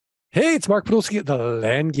Hey, it's Mark Podolsky, the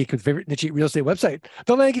Land Geek with favorite niche real estate website,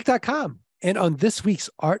 thelandgeek.com. And on this week's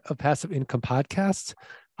Art of Passive Income podcast,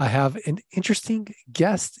 I have an interesting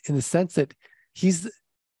guest in the sense that he's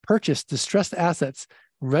purchased distressed assets,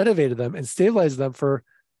 renovated them, and stabilized them for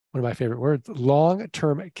one of my favorite words,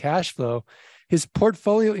 long-term cash flow. His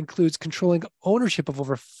portfolio includes controlling ownership of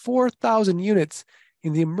over 4,000 units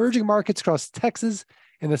in the emerging markets across Texas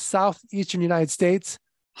and the southeastern United States.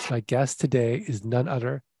 My guest today is none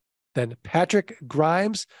other than Patrick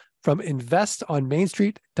Grimes from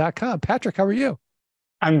investonmainstreet.com. Patrick, how are you?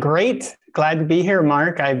 I'm great. Glad to be here,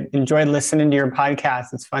 Mark. I enjoyed listening to your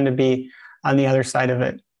podcast. It's fun to be on the other side of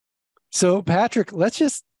it. So, Patrick, let's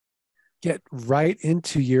just get right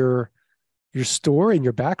into your story and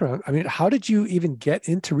your background. I mean, how did you even get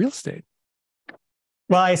into real estate?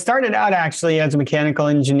 Well, I started out actually as a mechanical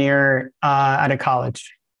engineer out of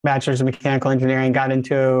college, bachelor's of mechanical engineering, got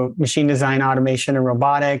into machine design, automation, and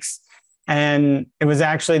robotics. And it was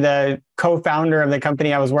actually the co-founder of the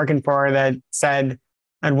company I was working for that said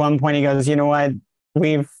at one point, he goes, you know what,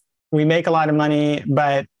 we make a lot of money,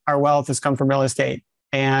 but our wealth has come from real estate.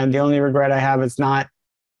 And the only regret I have is not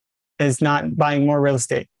buying more real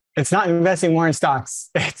estate. It's not investing more in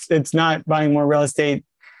stocks. It's not buying more real estate.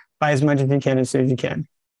 Buy as much as you can as soon as you can.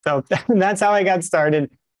 So that's how I got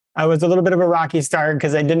started. I was a little bit of a rocky start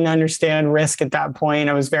because I didn't understand risk at that point.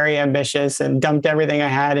 I was very ambitious and dumped everything I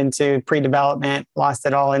had into pre-development, lost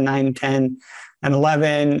it all in 9, 10, and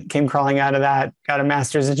 11, came crawling out of that, got a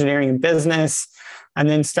master's engineering in business, and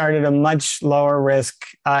then started a much lower risk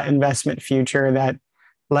investment future that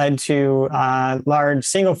led to large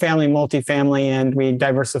single family, multifamily, and we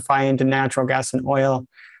diversify into natural gas and oil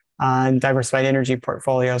and diversified energy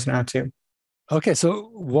portfolios now too. Okay, so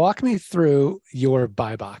walk me through your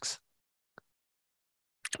buy box.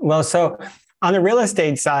 Well, so on the real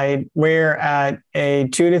estate side, we're at a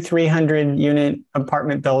 200 to 300 unit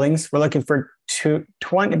apartment buildings. We're looking for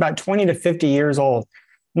about 20 to 50 years old,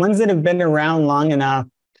 ones that have been around long enough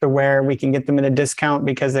to where we can get them at a discount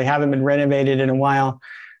because they haven't been renovated in a while.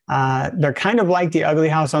 They're kind of like the ugly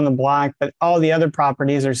house on the block, but all the other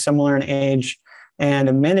properties are similar in age and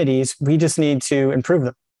amenities. We just need to improve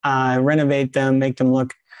them. Renovate them, make them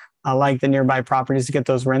look like the nearby properties to get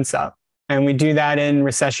those rents up. And we do that in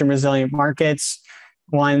recession resilient markets,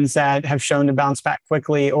 ones that have shown to bounce back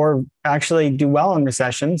quickly or actually do well in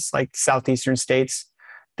recessions, like southeastern states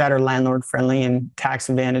that are landlord friendly and tax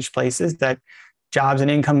advantaged places that jobs and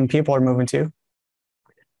income and people are moving to.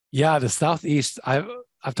 Yeah, the Southeast, I've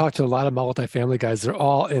talked to a lot of multifamily guys. They're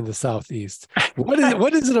all in the Southeast.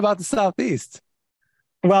 What is it about the Southeast?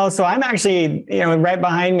 Well, so I'm actually, right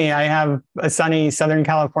behind me, I have a sunny Southern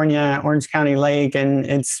California, Orange County lake, and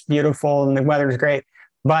it's beautiful and the weather's great,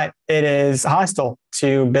 but it is hostile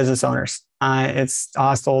to business owners. It's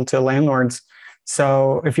hostile to landlords.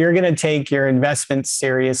 So if you're going to take your investments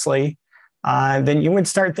seriously, then you would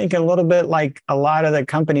start thinking a little bit like a lot of the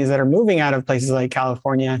companies that are moving out of places like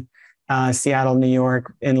California, Seattle, New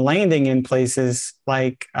York, and landing in places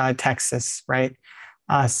like Texas, right?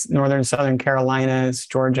 Northern, Southern Carolinas,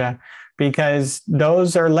 Georgia, because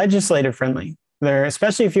those are legislative friendly. They're,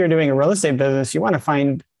 especially if you're doing a real estate business, you want to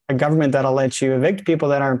find a government that'll let you evict people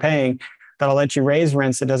that aren't paying, that'll let you raise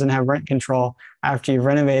rents that doesn't have rent control after you've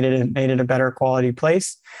renovated and made it a better quality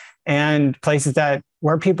place, and places that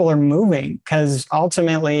where people are moving, because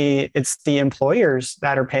ultimately it's the employers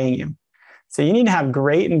that are paying you. So you need to have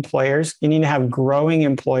great employers. You need to have growing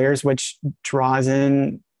employers, which draws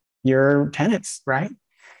in your tenants, right?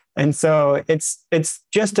 And so it's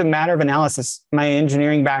just a matter of analysis. My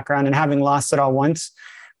engineering background and having lost it all once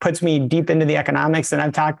puts me deep into the economics. And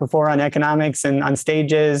I've talked before on economics and on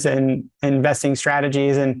stages and investing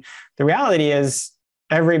strategies. And the reality is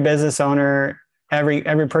every business owner,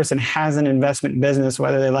 every person has an investment business,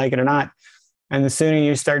 whether they like it or not. And the sooner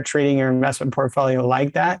you start treating your investment portfolio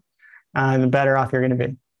like that, the better off you're going to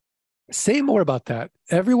be. Say more about that.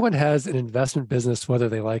 Everyone has an investment business, whether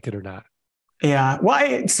they like it or not. Yeah.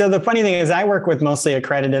 Well, so the funny thing is I work with mostly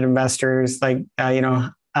accredited investors, like,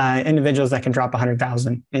 individuals that can drop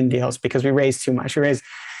 100,000 in deals because we raise too much. We raise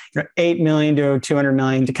 8 million to 200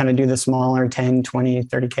 million to kind of do the smaller 10, 20,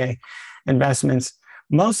 30K investments.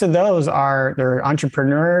 Most of those they're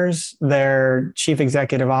entrepreneurs, they're chief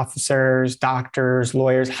executive officers, doctors,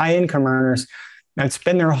 lawyers, high income earners that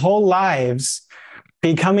spend their whole lives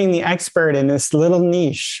becoming the expert in this little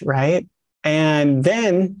niche, right? And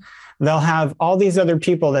then they'll have all these other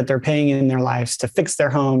people that they're paying in their lives to fix their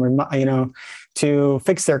home or, to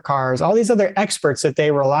fix their cars, all these other experts that they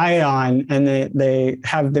rely on, and they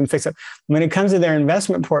have them fix it. When it comes to their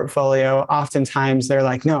investment portfolio, oftentimes they're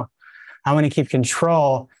like, no, I want to keep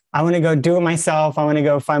control. I want to go do it myself. I want to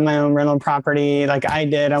go find my own rental property like I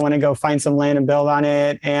did. I want to go find some land and build on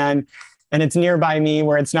it. And it's nearby me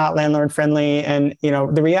where it's not landlord friendly. And,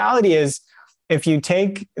 the reality is if you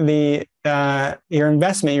take your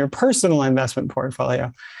investment, your personal investment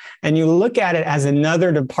portfolio, and you look at it as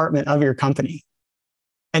another department of your company,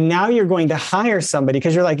 and now you're going to hire somebody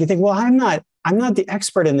because you think, well, I'm not the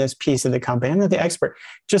expert in this piece of the company. I'm not the expert,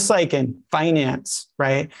 just like in finance,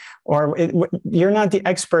 right? Or you're not the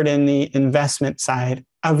expert in the investment side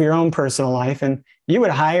of your own personal life. And you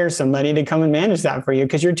would hire somebody to come and manage that for you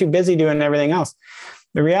because you're too busy doing everything else.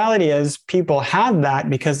 The reality is people have that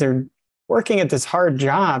because they're working at this hard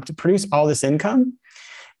job to produce all this income,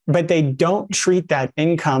 but they don't treat that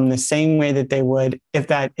income the same way that they would if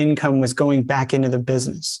that income was going back into the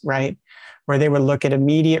business, right? Where they would look at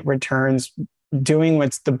immediate returns, doing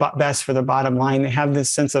what's the best for the bottom line. They have this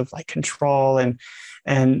sense of control and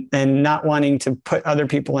not wanting to put other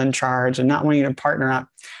people in charge and not wanting to partner up.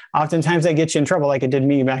 Oftentimes that gets you in trouble like it did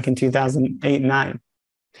me back in 2008 and 9.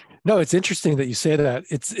 No, it's interesting that you say that.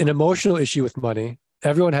 It's an emotional issue with money.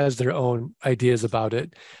 Everyone has their own ideas about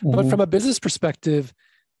it. Mm-hmm. But from a business perspective,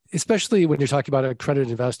 especially when you're talking about accredited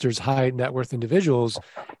investors, high net worth individuals,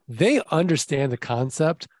 they understand the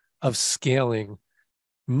concept of scaling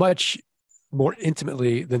much more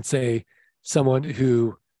intimately than, say, someone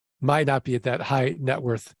who might not be at that high net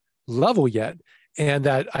worth level yet. And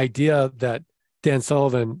that idea that Dan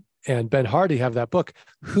Sullivan and Ben Hardy have that book,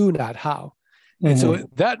 Who, Not How. Mm-hmm. And so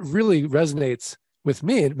that really resonates with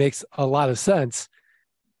me. It makes a lot of sense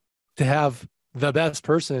to have the best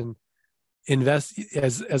person invest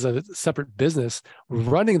as a separate business,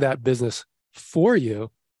 running that business for you.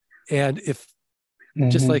 And if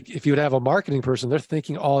just like if you would have a marketing person, they're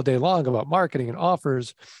thinking all day long about marketing and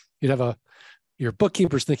offers. You'd have your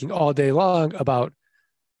bookkeeper's thinking all day long about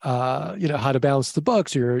how to balance the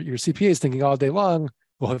books. Your CPA is thinking all day long.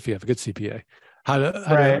 Well, if you have a good CPA, how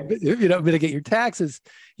to mitigate your taxes.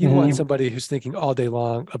 You want somebody who's thinking all day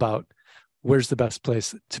long about where's the best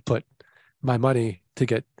place to put my money to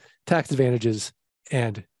get tax advantages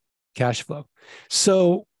and cash flow.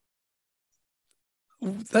 So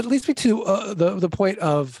that leads me to the point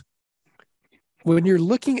of when you're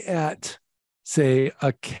looking at, say,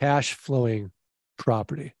 a cash flowing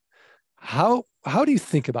property, how do you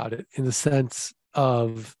think about it in the sense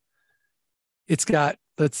of it's got,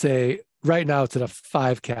 let's say, right now it's at a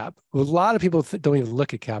 5 cap. A lot of people don't even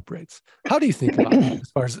look at cap rates. How do you think about it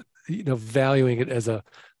as far as valuing it as a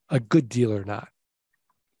good deal or not?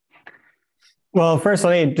 Well, first,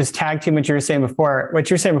 let me just tag team what you were saying before. What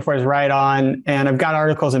you're saying before is right on. And I've got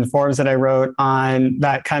articles and forums that I wrote on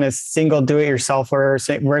that kind of single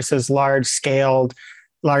do-it-yourselfer versus large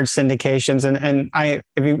syndications. And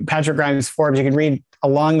if you Patrick Grimes' forums, you can read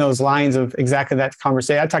along those lines of exactly that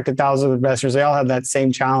conversation. I talked to thousands of investors. They all have that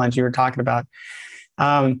same challenge you were talking about.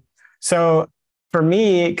 So for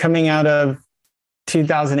me, coming out of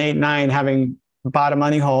 2008-9, having bought a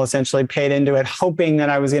money hole, essentially paid into it, hoping that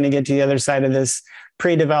I was going to get to the other side of this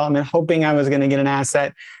pre-development, hoping I was going to get an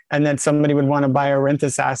asset and that somebody would want to buy or rent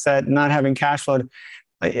this asset, not having cash flow.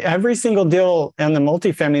 Every single deal in the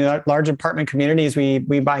multifamily, large apartment communities we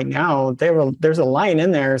buy now, there's a line in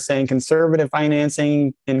there saying conservative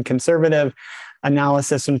financing and conservative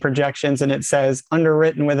analysis and projections. And it says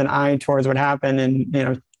underwritten with an eye towards what happened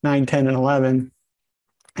in 9, 10, and 11.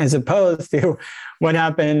 As opposed to what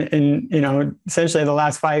happened in, essentially the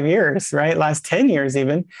last 5 years, right? Last 10 years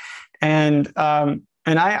even. And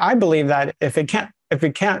I believe that if it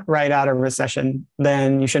can't ride out a recession,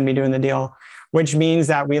 then you shouldn't be doing the deal, which means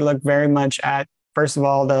that we look very much at, first of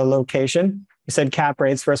all, the location. You said cap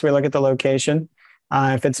rates. First, we look at the location.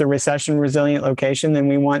 If it's a recession resilient location, then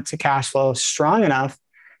we want to cash flow strong enough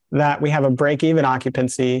that we have a break-even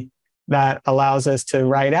occupancy that allows us to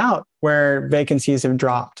ride out where vacancies have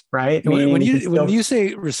dropped, right? When you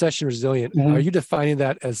say recession resilient, are you defining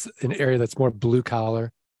that as an area that's more blue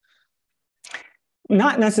collar?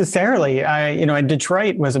 Not necessarily.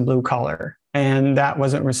 Detroit was a blue collar, and that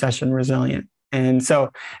wasn't recession resilient. And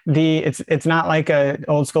so it's not like a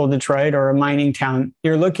old school Detroit or a mining town.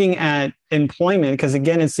 You're looking at employment because,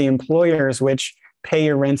 again, it's the employers which pay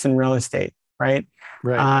your rents and real estate, right?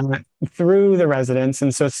 Right. Through the residents.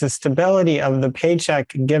 And so it's the stability of the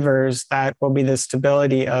paycheck givers that will be the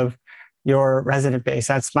stability of your resident base.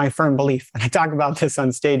 That's my firm belief. And I talk about this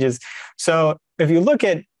on stages. So if you look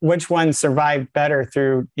at which ones survived better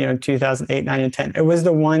through 2008, 9, and 10, it was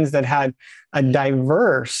the ones that had a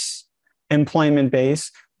diverse employment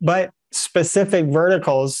base, but specific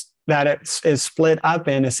verticals that it is split up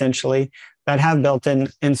in, essentially, that have built-in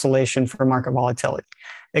insulation for market volatility.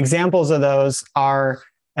 Examples of those are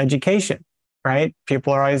education, right?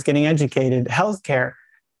 People are always getting educated. Healthcare.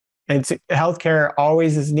 Healthcare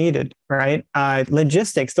always is needed, right?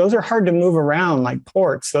 Logistics, those are hard to move around, like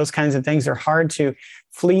ports, those kinds of things are hard to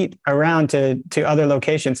fleet around to other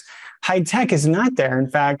locations. High tech is not there. In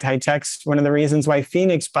fact, high tech's one of the reasons why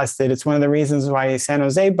Phoenix busted. It's one of the reasons why San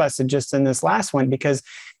Jose busted just in this last one, because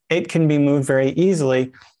it can be moved very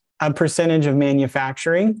easily. A percentage of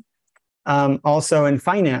manufacturing, also in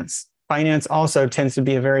finance. Finance also tends to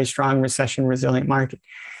be a very strong recession resilient market.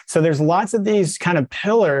 So there's lots of these kind of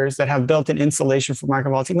pillars that have built-in insulation for market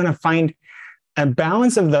volatility. You want to find a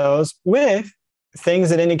balance of those with things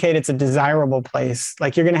that indicate it's a desirable place.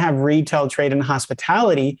 Like you're going to have retail, trade, and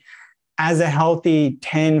hospitality as a healthy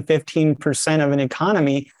 10, 15% of an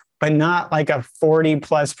economy, but not like a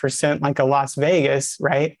 40+% like a Las Vegas,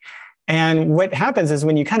 right? And what happens is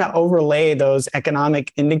when you kind of overlay those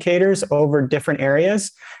economic indicators over different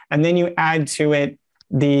areas, and then you add to it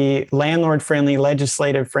the landlord friendly,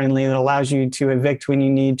 legislative friendly that allows you to evict when you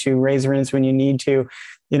need to, raise rents when you need to,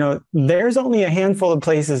 there's only a handful of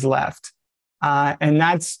places left. And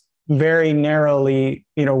that's very narrowly,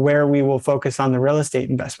 where we will focus on the real estate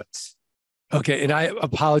investments. Okay. And I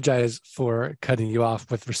apologize for cutting you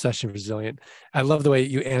off with recession resilient. I love the way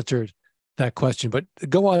you answered that question, but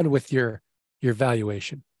go on with your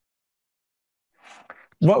valuation.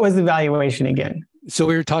 What was the valuation again? So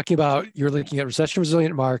we were talking about, you're looking at recession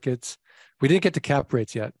resilient markets. We didn't get to cap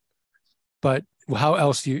rates yet, but how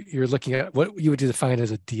else you're looking at what you would define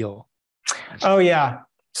as a deal? Oh yeah.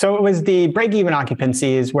 So it was the break-even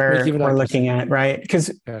occupancy is where we're looking at, right?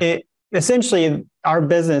 Because it essentially our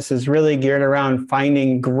business is really geared around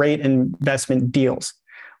finding great investment deals.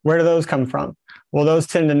 Where do those come from? Well, those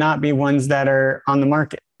tend to not be ones that are on the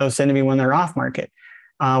market. Those tend to be when they're off market.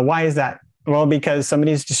 Why is that? Well, because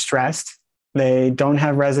somebody's distressed. They don't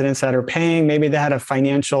have residents that are paying. Maybe they had a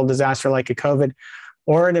financial disaster like a COVID,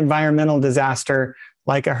 or an environmental disaster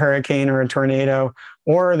like a hurricane or a tornado,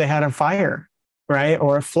 or they had a fire, right?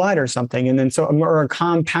 Or a flood or something. And then or a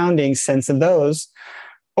compounding sense of those,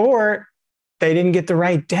 or they didn't get the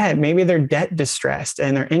right debt. Maybe they're debt distressed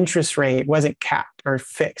and their interest rate wasn't capped or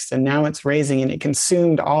fixed, and now it's raising and it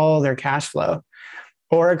consumed all their cash flow,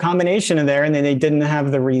 or a combination of there, and then they didn't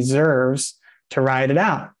have the reserves to ride it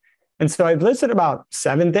out. And so I've listed about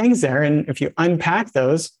 7 things there. And if you unpack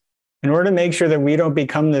those, in order to make sure that we don't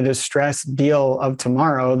become the distressed deal of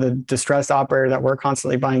tomorrow, the distressed operator that we're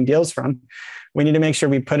constantly buying deals from, we need to make sure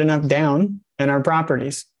we put enough down in our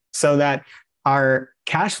properties so that our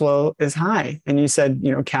cash flow is high. And you said,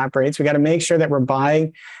 cap rates, we got to make sure that we're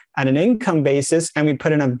buying at an income basis and we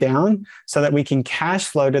put enough down so that we can cash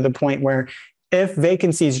flow to the point where if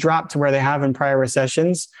vacancies drop to where they have in prior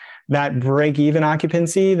recessions, that break-even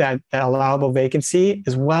occupancy, that allowable vacancy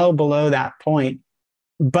is well below that point.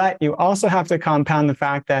 But you also have to compound the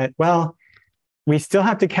fact that, well, we still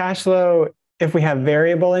have to cash flow if we have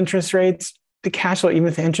variable interest rates. The cash flow, even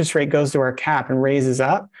if the interest rate goes to our cap and raises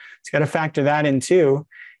up, it's got to factor that in too.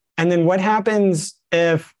 And then what happens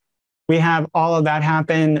if we have all of that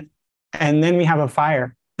happen and then we have a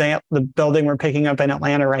fire? The building we're picking up in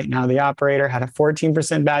Atlanta right now, the operator had a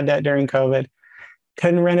 14% bad debt during COVID.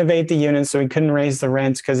 Couldn't renovate the units, so he couldn't raise the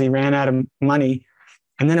rents because he ran out of money.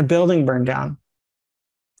 And then a building burned down.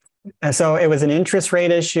 And so it was an interest rate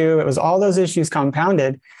issue. It was all those issues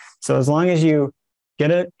compounded. So as long as you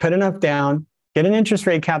put enough down, get an interest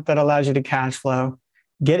rate cap that allows you to cash flow,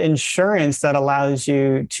 get insurance that allows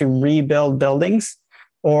you to rebuild buildings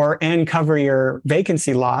and cover your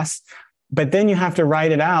vacancy loss. But then you have to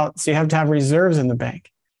write it out. So you have to have reserves in the bank.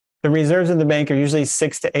 The reserves in the bank are usually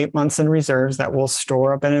 6 to 8 months in reserves that we'll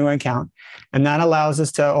store up into an account. And that allows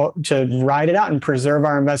us to ride it out and preserve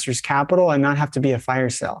our investors' capital and not have to be a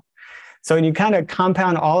fire sale. So you kind of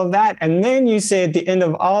compound all of that. And then you say at the end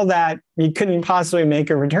of all that, you couldn't possibly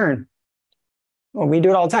make a return. Well, we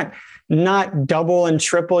do it all the time. Not double and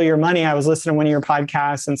triple your money. I was listening to one of your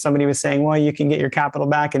podcasts and somebody was saying, well, you can get your capital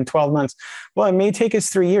back in 12 months. Well, it may take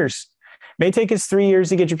us 3 years. It may take us 3 years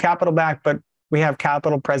to get your capital back, but we have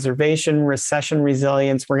capital preservation, recession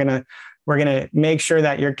resilience. We're gonna make sure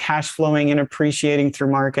that you're cash flowing and appreciating through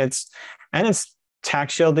markets. And it's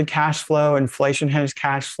tax shielded cash flow, inflation hedged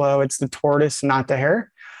cash flow. It's the tortoise, not the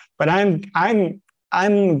hare. But I'm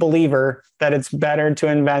a believer that it's better to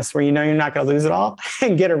invest where you're not going to lose it all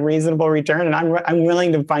and get a reasonable return. And I'm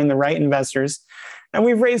willing to find the right investors. And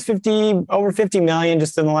we've raised over 50 million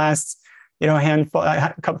just in the last handful,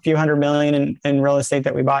 a few hundred million in real estate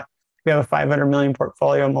that we bought. We have a 500 million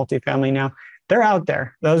portfolio of multifamily now. They're out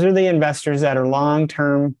there. Those are the investors that are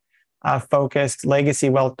long-term focused legacy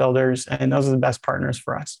wealth builders. And those are the best partners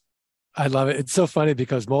for us. I love it. It's so funny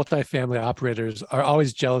because multifamily operators are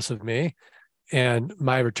always jealous of me and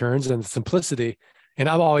my returns and simplicity. And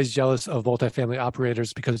I'm always jealous of multifamily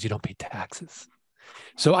operators because you don't pay taxes.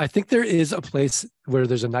 So I think there is a place where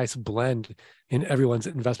there's a nice blend in everyone's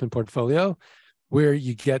investment portfolio where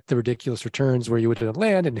you get the ridiculous returns where you would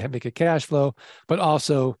land and make a cash flow, but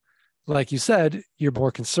also, like you said, you're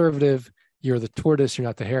more conservative. You're the tortoise, you're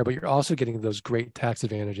not the hare, but you're also getting those great tax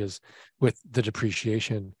advantages with the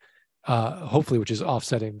depreciation, hopefully, which is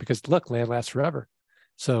offsetting because look, land lasts forever.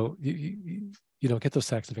 So you don't get those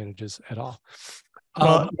tax advantages at all.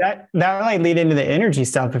 Well, that might lead into the energy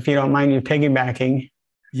stuff, if you don't mind you piggybacking.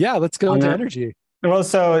 Yeah, let's go into energy. Well,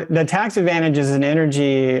 so the tax advantages in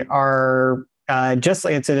energy are just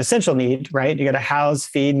like it's an essential need, right? You got to house,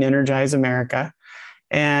 feed, and energize America.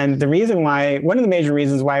 And the reason why, one of the major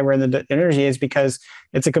reasons why we're in the energy is because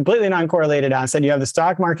it's a completely non-correlated asset. You have the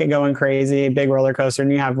stock market going crazy, big roller coaster,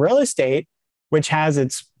 and you have real estate, which has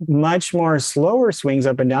its much more slower swings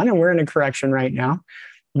up and down. And we're in a correction right now.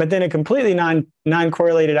 But then a completely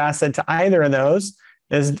non-correlated asset to either of those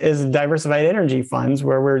is diversified energy funds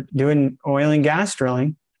where we're doing oil and gas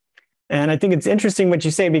drilling. And I think it's interesting what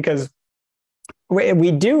you say, because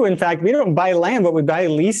we do, in fact, we don't buy land, but we buy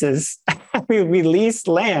leases. we lease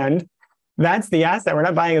land. That's the asset. We're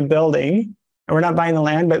not buying a building and we're not buying the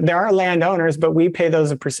land, but there are landowners, but we pay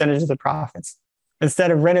those a percentage of the profits.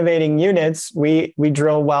 Instead of renovating units, we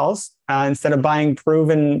drill wells. Instead of buying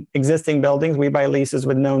proven existing buildings, we buy leases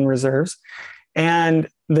with known reserves. And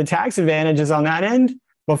the tax advantages on that end,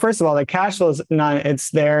 well, first of all, the cash flow is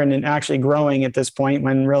it's there and actually growing at this point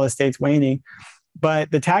when real estate's waning.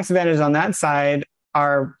 But the tax advantages on that side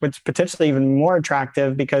are what's potentially even more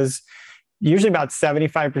attractive, because usually about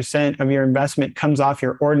 75% of your investment comes off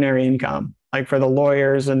your ordinary income. Like for the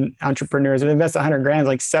lawyers and entrepreneurs, if you invest 100 grand,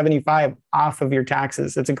 like 75 off of your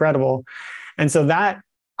taxes. It's incredible. And so that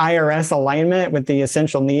IRS alignment with the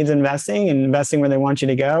essential needs investing and investing where they want you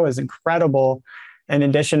to go is incredible, in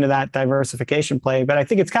addition to that diversification play. But I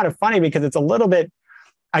think it's kind of funny because it's a little bit,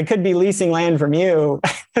 I could be leasing land from you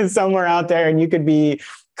somewhere out there, and you could be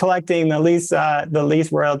collecting the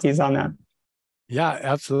lease royalties on that. Yeah,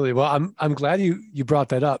 absolutely. Well, I'm glad you brought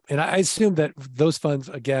that up. And I assume that those funds,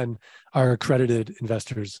 again, are accredited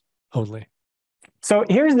investors only. So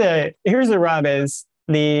here's the rub: is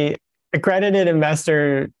the accredited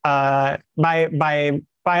investor by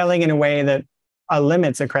filing in a way that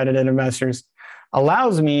limits accredited investors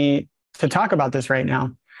allows me to talk about this right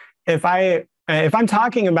now. If I'm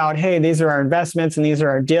talking about, hey, these are our investments and these are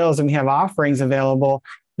our deals and we have offerings available,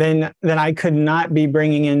 then I could not be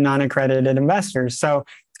bringing in non-accredited investors. So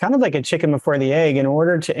it's kind of like a chicken before the egg. In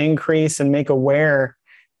order to increase and make aware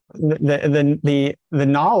the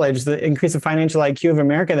knowledge, the increase of financial IQ of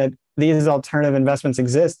America that these alternative investments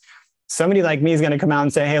exist, somebody like me is going to come out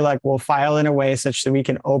and say, hey, look, we'll file in a way such that we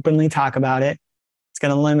can openly talk about it. It's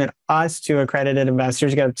going to limit us to accredited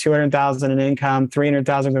investors. You got 200,000 in income,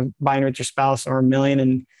 300,000 combined with your spouse, or $1 million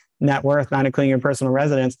in net worth, not including your personal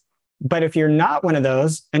residence. But if you're not one of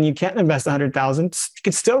those and you can't invest 100,000, you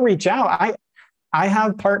can still reach out. I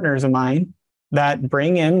have partners of mine that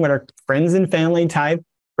bring in what are friends and family type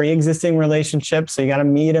pre-existing relationships. So you got to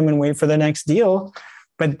meet them and wait for the next deal.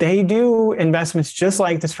 But they do investments just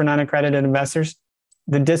like this for non-accredited investors.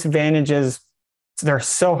 The disadvantage is they're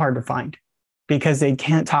so hard to find because they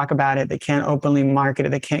can't talk about it. They can't openly market it.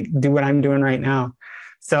 They can't do what I'm doing right now.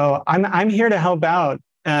 So I'm here to help out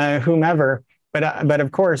whomever. But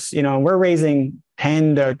of course, we're raising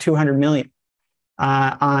 10 to 200 million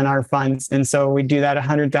on our funds. And so we do that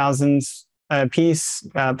 100,000 piece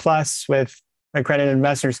plus with accredited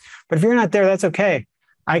investors. But if you're not there, that's okay.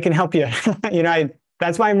 I can help you.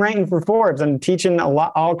 That's why I'm writing for Forbes. I'm teaching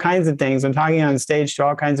all kinds of things. I'm talking on stage to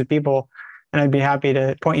all kinds of people, and I'd be happy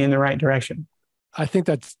to point you in the right direction. I think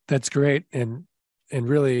that's great and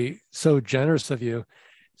really so generous of you.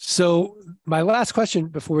 So my last question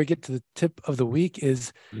before we get to the tip of the week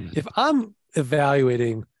is, if I'm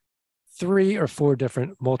evaluating 3 or 4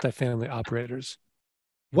 different multifamily operators,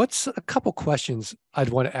 what's a couple questions I'd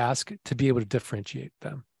want to ask to be able to differentiate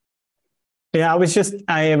them? Yeah,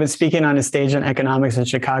 I was speaking on a stage on economics in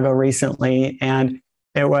Chicago recently, and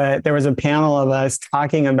there was a panel of us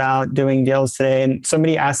talking about doing deals today, and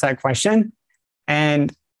somebody asked that question.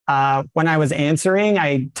 And when I was answering,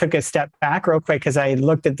 I took a step back real quick because I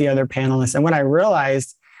looked at the other panelists. And what I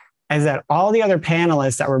realized is that all the other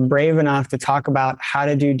panelists that were brave enough to talk about how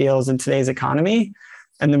to do deals in today's economy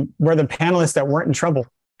were the panelists that weren't in trouble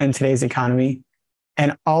in today's economy.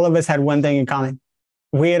 And all of us had one thing in common.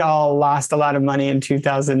 We had all lost a lot of money in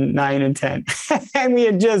 2009 and 10. And we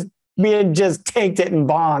had just we had just taked it in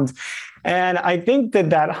bonds. And I think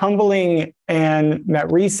that humbling and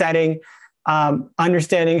that resetting,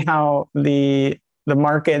 understanding how the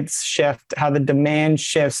markets shift, how the demand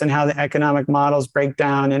shifts, and how the economic models break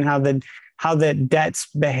down, and how the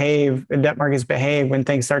debt markets behave when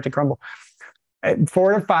things start to crumble, it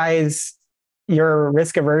fortifies your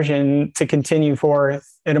risk aversion to continue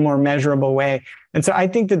forth in a more measurable way. And so I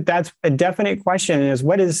think that's a definite question: is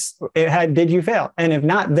did you fail? And if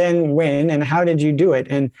not, then when and how did you do it?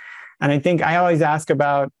 And I think I always ask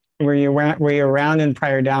about, were you around in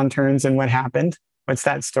prior downturns and what happened? What's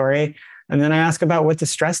that story? And then I ask about what the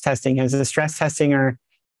stress testing is. The stress testing are,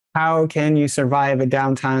 how can you survive a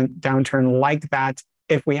downturn like that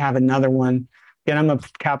if we have another one? Again, I'm a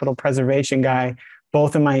capital preservation guy,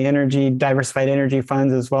 both in my diversified energy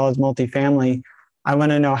funds as well as multifamily. I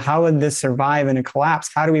want to know, how would this survive in a collapse?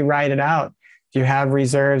 How do we ride it out? Do you have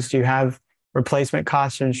reserves? Do you have replacement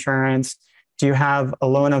cost insurance? Do you have a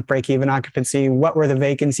low enough break-even occupancy? What were the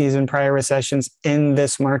vacancies in prior recessions in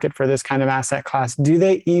this market for this kind of asset class? Do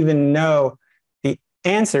they even know the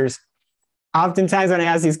answers? Oftentimes when I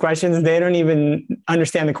ask these questions, they don't even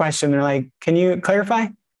understand the question. They're like, can you clarify?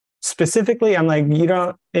 Specifically, I'm like,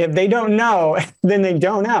 if they don't know, then they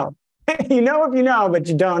don't know. You know if you know, but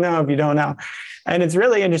you don't know if you don't know. And it's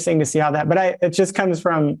really interesting to see how that, but it just comes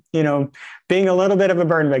from, being a little bit of a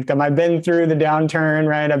burn victim. I've been through the downturn,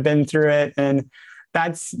 right? I've been through it. And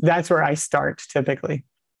that's where I start typically.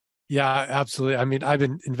 Yeah, absolutely. I mean, I've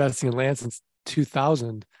been investing in land since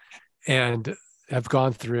 2000 and have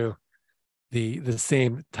gone through the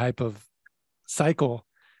same type of cycle.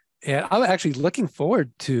 And I'm actually looking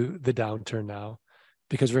forward to the downturn now,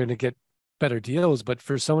 because we're going to get better deals. But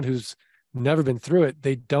for someone who's never been through it,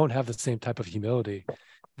 they don't have the same type of humility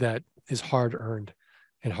that is hard earned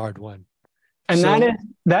and hard won. And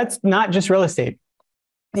that's not just real estate.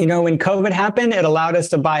 When COVID happened, it allowed us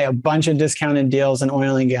to buy a bunch of discounted deals in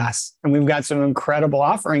oil and gas. And we've got some incredible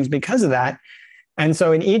offerings because of that. And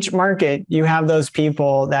so in each market, you have those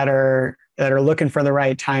people that are looking for the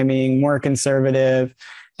right timing, more conservative.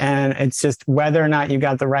 And it's just whether or not you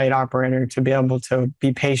got the right operator to be able to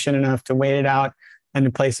be patient enough to wait it out and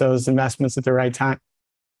to place those investments at the right time.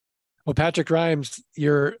 Well, Patrick Grimes,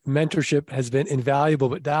 your mentorship has been invaluable,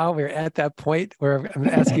 but now we're at that point where I'm going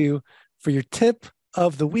to ask you for your tip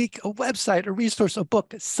of the week: a website, a resource, a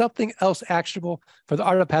book, something else actionable for the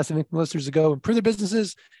Art of Passive Income listeners to go improve their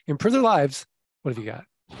businesses, improve their lives. What have you got?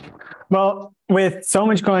 Well, with so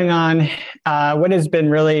much going on, what has been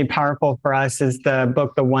really powerful for us is the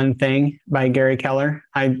book, The One Thing by Gary Keller.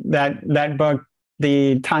 That book,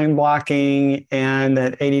 the time blocking and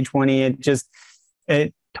that 80-20,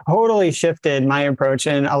 it totally shifted my approach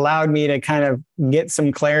and allowed me to kind of get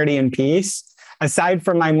some clarity and peace. Aside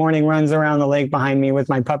from my morning runs around the lake behind me with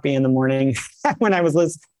my puppy in the morning when I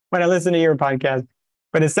listened to your podcast.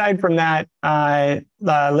 But aside from that,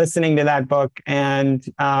 listening to that book and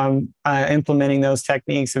implementing those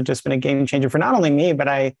techniques have just been a game changer for not only me, but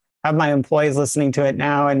I have my employees listening to it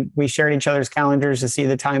now, and we shared each other's calendars to see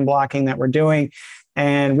the time blocking that we're doing.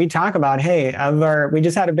 And we talk about, we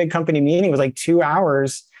just had a big company meeting. It was like 2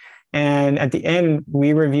 hours. And at the end,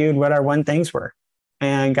 we reviewed what our one things were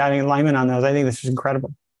and got an alignment on those. I think this is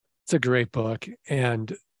incredible. It's a great book,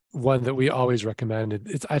 and one that we always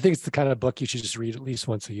recommended. I think it's the kind of book you should just read at least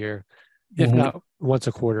once a year, if not once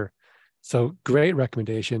a quarter. So great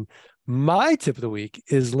recommendation. My tip of the week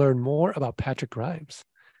is learn more about Patrick Grimes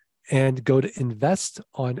and go to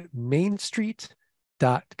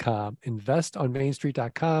investonmainstreet.com.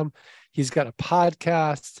 Investonmainstreet.com. He's got a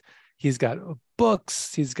podcast. He's got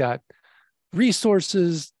books. He's got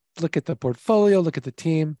resources. Look at the portfolio. Look at the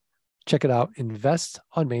team. Check it out.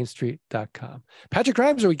 Investonmainstreet.com. Patrick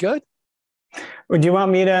Grimes, are we good? Would you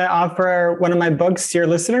want me to offer one of my books to your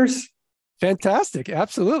listeners? Fantastic.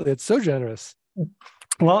 Absolutely. It's so generous.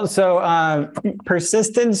 Well, so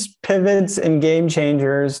persistence, pivots, and game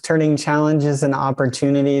changers, turning challenges into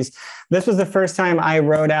opportunities. This was the first time I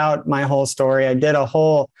wrote out my whole story. I did a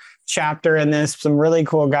whole chapter in this. Some really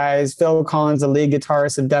cool guys. Phil Collins, the lead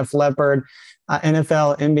guitarist of Def Leppard,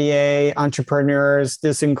 NFL, NBA entrepreneurs,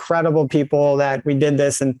 this incredible people that we did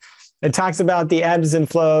this. And it talks about the ebbs and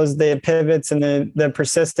flows, the pivots, and the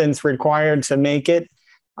persistence required to make it.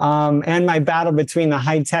 And my battle between the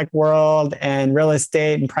high-tech world and real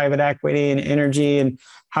estate and private equity and energy and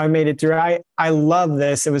how I made it through. I love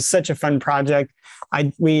this. It was such a fun project.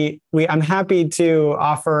 I'm happy to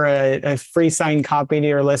offer a free signed copy to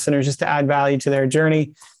your listeners just to add value to their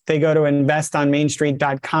journey. They go to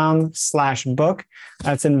investonmainstreet.com/book.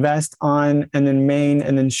 That's invest on and then main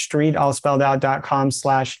and then street all spelled out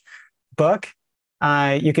 .com/book.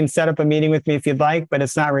 You can set up a meeting with me if you'd like, but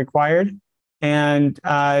it's not required. And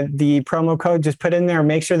the promo code, just put in there,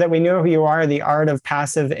 make sure that we know who you are, the art of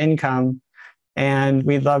passive income. And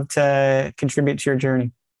we'd love to contribute to your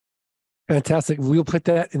journey. Fantastic. We'll put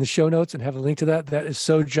that in the show notes and have a link to that. That is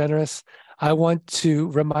so generous. I want to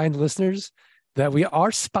remind listeners that we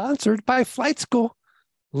are sponsored by Flight School.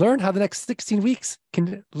 Learn how the next 16 weeks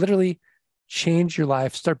can literally change your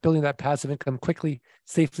life. Start building that passive income quickly,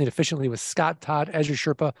 safely, and efficiently with Scott Todd as your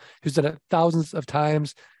Sherpa, who's done it thousands of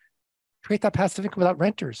times. Create that passive income without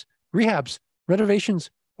renters, rehabs, renovations,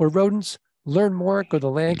 or rodents. Learn more. Go to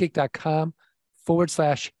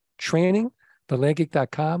landgeek.com/training,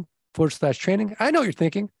 thelandgeek.com/training. I know what you're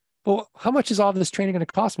thinking. Well, how much is all this training going to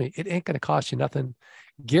cost me? It ain't going to cost you nothing.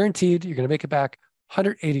 Guaranteed, you're going to make it back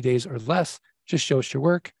 180 days or less. Just show us your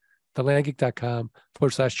work.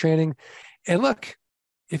 thelandgeek.com/training. And look,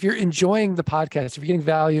 if you're enjoying the podcast, if you're getting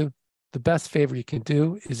value, the best favor you can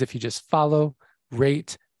do is if you just follow,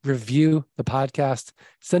 rate, review the podcast.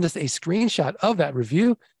 Send us a screenshot of that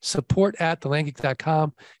review.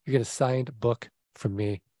 support@thelandgeek.com. You're going to sign a book from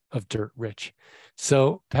me of Dirt Rich.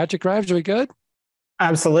 So, Patrick Grimes, are we good?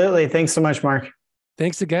 Absolutely. Thanks so much, Mark.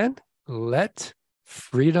 Thanks again. Let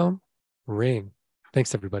freedom ring.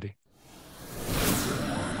 Thanks, everybody.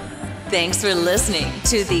 Thanks for listening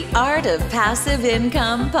to the Art of Passive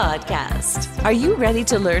Income podcast. Are you ready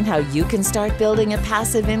to learn how you can start building a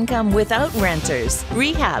passive income without renters,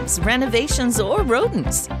 rehabs, renovations, or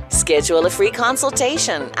rodents? Schedule a free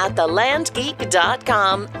consultation at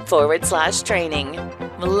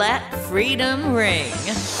thelandgeek.com/training. Let freedom ring.